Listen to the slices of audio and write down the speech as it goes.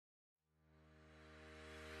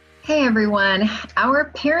Hey everyone,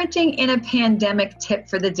 our parenting in a pandemic tip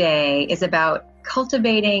for the day is about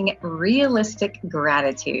cultivating realistic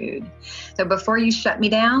gratitude. So before you shut me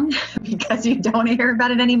down, because you don't hear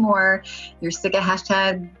about it anymore, you're sick of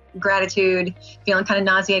hashtag gratitude, feeling kind of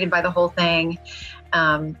nauseated by the whole thing.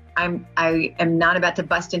 I am not about to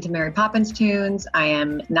bust into Mary Poppins tunes. I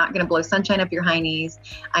am not going to blow sunshine up your heinies.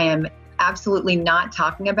 I am absolutely not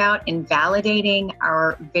talking about invalidating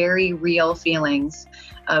our very real feelings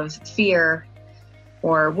of fear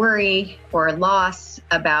or worry or loss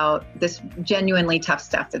about this genuinely tough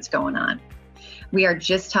stuff that's going on. We are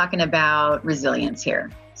just talking about resilience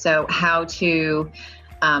here. So how to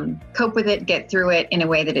cope with it, get through it in a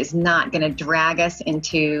way that is not going to drag us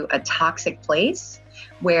into a toxic place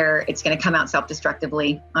where it's going to come out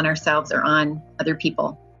self-destructively on ourselves or on other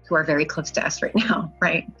people who are very close to us right now,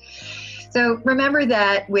 right? So remember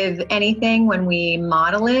that with anything, when we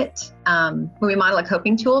model it, when we model a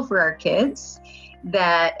coping tool for our kids,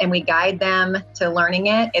 and we guide them to learning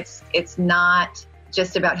it, it's not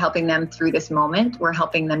just about helping them through this moment. We're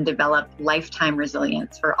helping them develop lifetime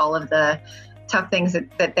resilience for all of the tough things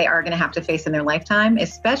that they are going to have to face in their lifetime,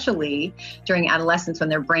 especially during adolescence when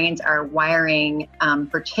their brains are wiring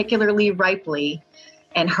particularly ripely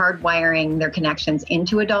and hardwiring their connections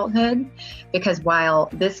into adulthood. Because while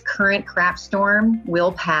this current crap storm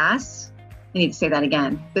will pass, I need to say that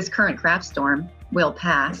again, this current crap storm will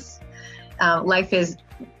pass, life is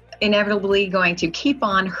inevitably going to keep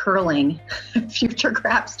on hurling future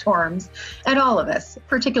crap storms at all of us,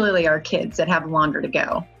 particularly our kids that have longer to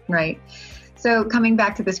go, right? So coming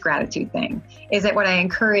back to this gratitude thing, is that what I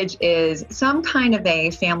encourage is some kind of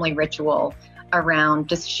a family ritual around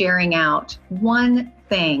just sharing out one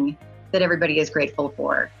thing that everybody is grateful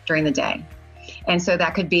for during the day. And so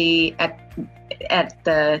that could be at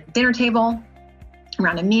the dinner table,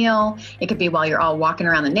 around a meal. It could be while you're all walking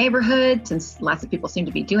around the neighborhood, since lots of people seem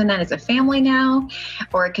to be doing that as a family now.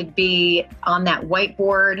 Or it could be on that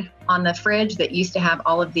whiteboard on the fridge that used to have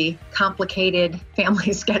all of the complicated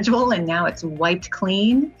family schedule, and now it's wiped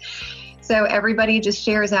clean. So everybody just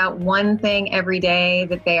shares out one thing every day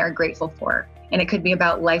that they are grateful for. And it could be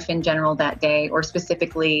about life in general that day, or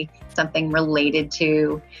specifically something related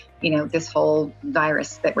to, this whole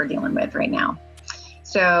virus that we're dealing with right now.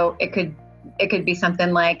 So it could be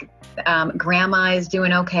something like grandma is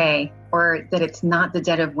doing okay, or that it's not the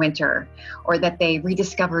dead of winter, or that they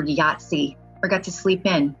rediscovered Yahtzee, or got to sleep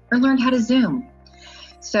in, or learned how to Zoom.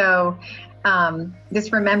 So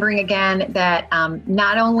just remembering again that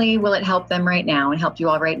not only will it help them right now and help you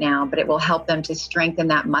all right now, but it will help them to strengthen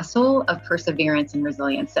that muscle of perseverance and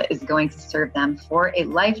resilience that is going to serve them for a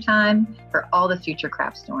lifetime, for all the future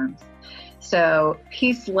crap storms. So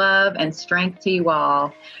peace, love, and strength to you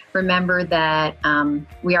all. Remember that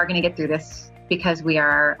we are going to get through this because we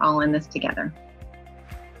are all in this together.